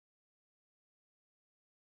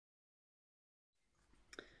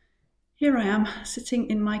Here I am,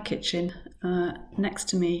 sitting in my kitchen. Next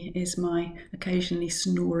to me is my occasionally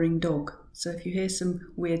snoring dog. So if you hear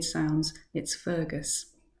some weird sounds, it's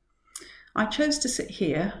Fergus. I chose to sit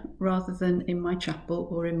here rather than in my chapel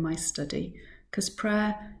or in my study, because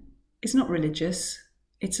prayer is not religious,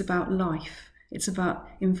 it's about life. It's about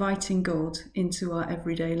inviting God into our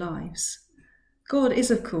everyday lives. God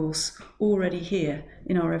is, of course, already here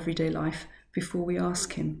in our everyday life before we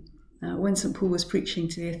ask him. When St Paul was preaching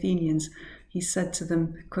to the Athenians, he said to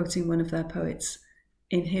them, quoting one of their poets,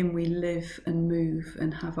 "In him we live and move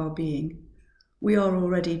and have our being." We are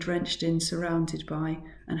already drenched in, surrounded by,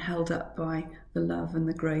 and held up by the love and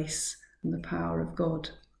the grace and the power of God.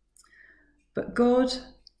 But God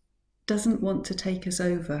doesn't want to take us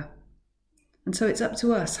over. And so it's up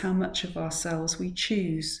to us how much of ourselves we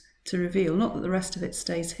choose to reveal. Not that the rest of it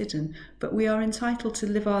stays hidden, but we are entitled to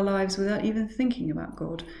live our lives without even thinking about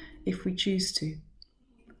God, if we choose to.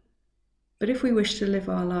 But if we wish to live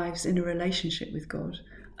our lives in a relationship with God,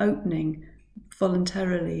 opening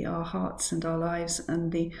voluntarily our hearts and our lives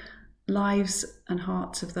and the lives and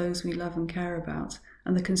hearts of those we love and care about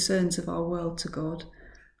and the concerns of our world to God,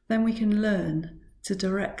 then we can learn to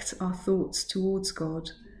direct our thoughts towards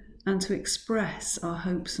God and to express our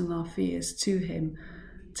hopes and our fears to him,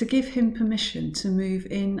 to give him permission to move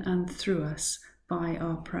in and through us by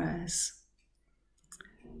our prayers.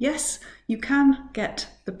 Yes, you can get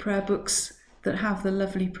the prayer books that have the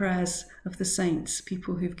lovely prayers of the saints,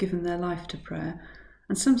 people who've given their life to prayer,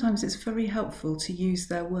 and sometimes it's very helpful to use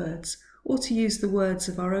their words or to use the words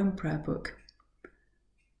of our own prayer book.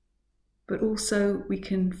 But also we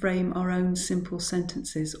can frame our own simple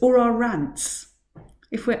sentences or our rants.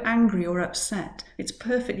 If we're angry or upset, it's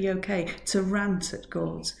perfectly okay to rant at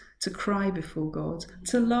God, to cry before God,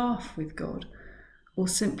 to laugh with God, or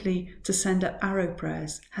simply to send up arrow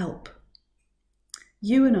prayers, help.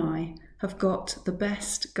 You and I have got the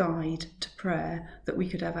best guide to prayer that we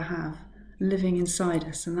could ever have, living inside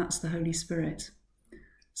us, and that's the Holy Spirit.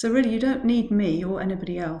 So really, you don't need me or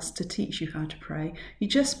anybody else to teach you how to pray. You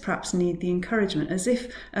just perhaps need the encouragement, as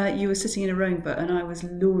if you were sitting in a rowing boat and I was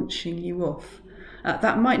launching you off.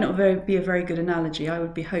 That might not be a very good analogy. I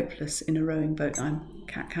would be hopeless in a rowing boat, I'm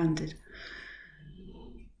candid.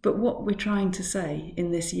 But what we're trying to say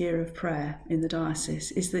in this year of prayer in the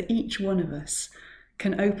diocese is that each one of us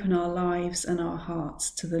can open our lives and our hearts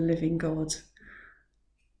to the living God,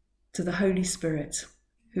 to the Holy Spirit,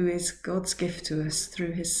 who is God's gift to us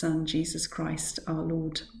through his Son, Jesus Christ, our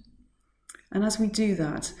Lord. And as we do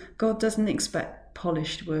that, God doesn't expect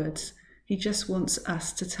polished words. He just wants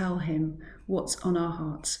us to tell him what's on our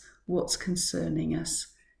hearts, what's concerning us,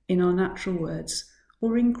 in our natural words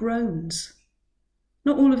or in groans.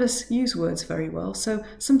 Not all of us use words very well, so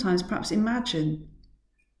sometimes perhaps imagine,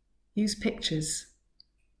 use pictures,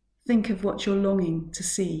 think of what you're longing to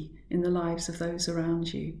see in the lives of those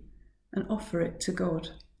around you and offer it to God.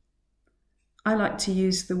 I like to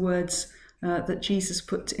use the words that Jesus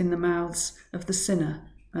put in the mouths of the sinner,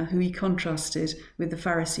 who he contrasted with the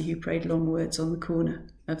Pharisee who prayed long words on the corner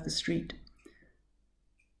of the street.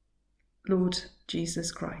 Lord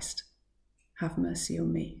Jesus Christ, have mercy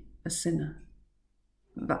on me, a sinner.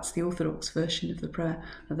 That's the Orthodox version of the prayer.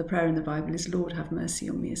 The prayer in the Bible is, Lord, have mercy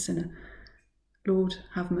on me, a sinner. Lord,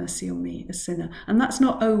 have mercy on me, a sinner. And that's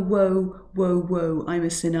not, oh, woe, woe, woe, I'm a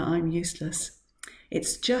sinner, I'm useless.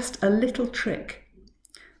 It's just a little trick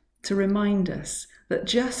to remind us that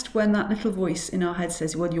just when that little voice in our head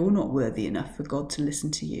says, well, you're not worthy enough for God to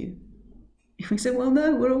listen to you, if we say, well,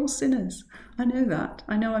 no, we're all sinners. I know that.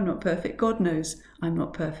 I know I'm not perfect. God knows I'm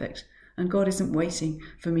not perfect. And God isn't waiting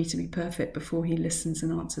for me to be perfect before he listens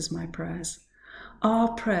and answers my prayers. Our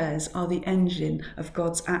prayers are the engine of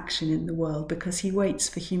God's action in the world because he waits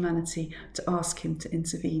for humanity to ask him to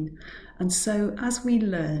intervene. And so as we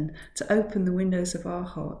learn to open the windows of our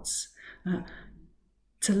hearts,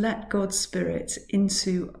 to let God's Spirit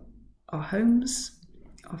into our homes,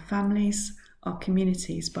 our families, our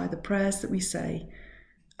communities by the prayers that we say,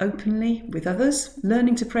 openly with others.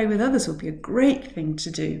 Learning to pray with others will be a great thing to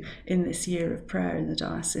do in this year of prayer in the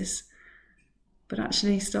diocese. But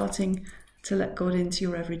actually starting to let God into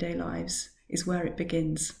your everyday lives is where it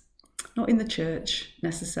begins. Not in the church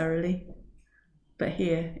necessarily, but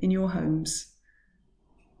here in your homes,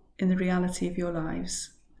 in the reality of your lives,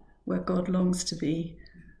 where God longs to be,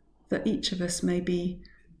 that each of us may be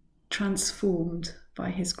transformed by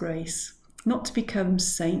his grace, not to become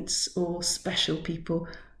saints or special people,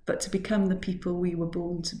 but to become the people we were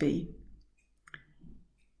born to be.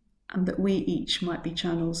 And that we each might be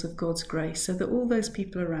channels of God's grace, so that all those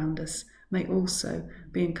people around us may also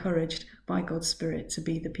be encouraged by God's Spirit to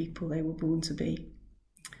be the people they were born to be.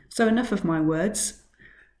 So enough of my words.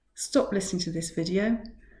 Stop listening to this video.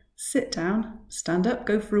 Sit down, stand up,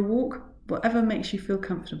 go for a walk, whatever makes you feel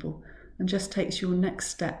comfortable and just takes your next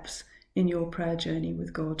steps in your prayer journey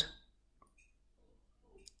with God.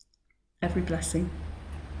 Every blessing.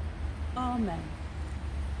 Amen.